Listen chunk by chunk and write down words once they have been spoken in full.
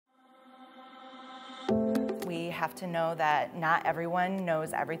have to know that not everyone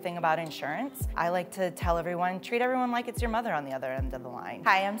knows everything about insurance. I like to tell everyone, treat everyone like it's your mother on the other end of the line.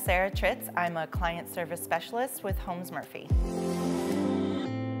 Hi, I'm Sarah Tritz. I'm a client service specialist with Holmes Murphy.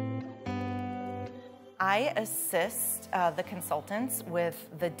 I assist the consultants with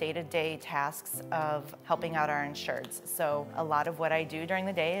the day-to-day tasks of helping out our insureds. So a lot of what I do during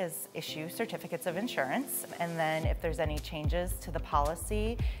the day is issue certificates of insurance, and then if there's any changes to the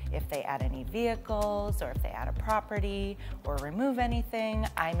policy, if they add any vehicles or if they add a property or remove anything,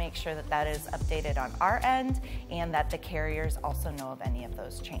 I make sure that that is updated on our end and that the carriers also know of any of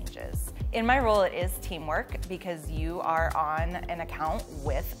those changes. In my role, it is teamwork because you are on an account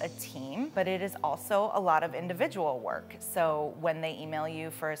with a team, but it is also a lot of individual work. So when they email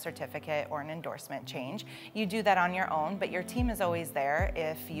you for a certificate or an endorsement change, you do that on your own, but your team is always there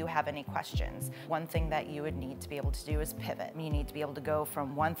if you have any questions. One thing that you would need to be able to do is pivot. You need to be able to go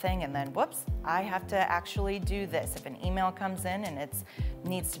from one thing and then, whoops, I have to actually do this. If an email comes in and it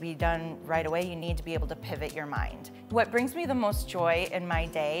needs to be done right away, you need to be able to pivot your mind. What brings me the most joy in my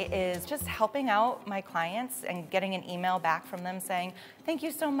day is just helping out my clients and getting an email back from them saying, thank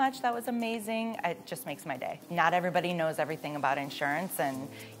you so much, that was amazing. It just makes my day. Not everybody knows everything about insurance, and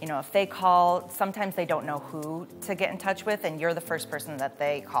if they call, sometimes they don't know who to get in touch with, and you're the first person that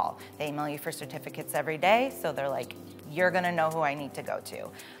they call. They email you for certificates every day, so they're like, you're gonna know who I need to go to.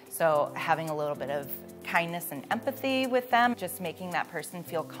 So having a little bit of kindness and empathy with them, just making that person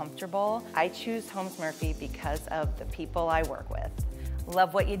feel comfortable. I choose Holmes Murphy because of the people I work with.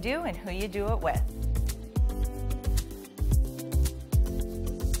 Love what you do and who you do it with.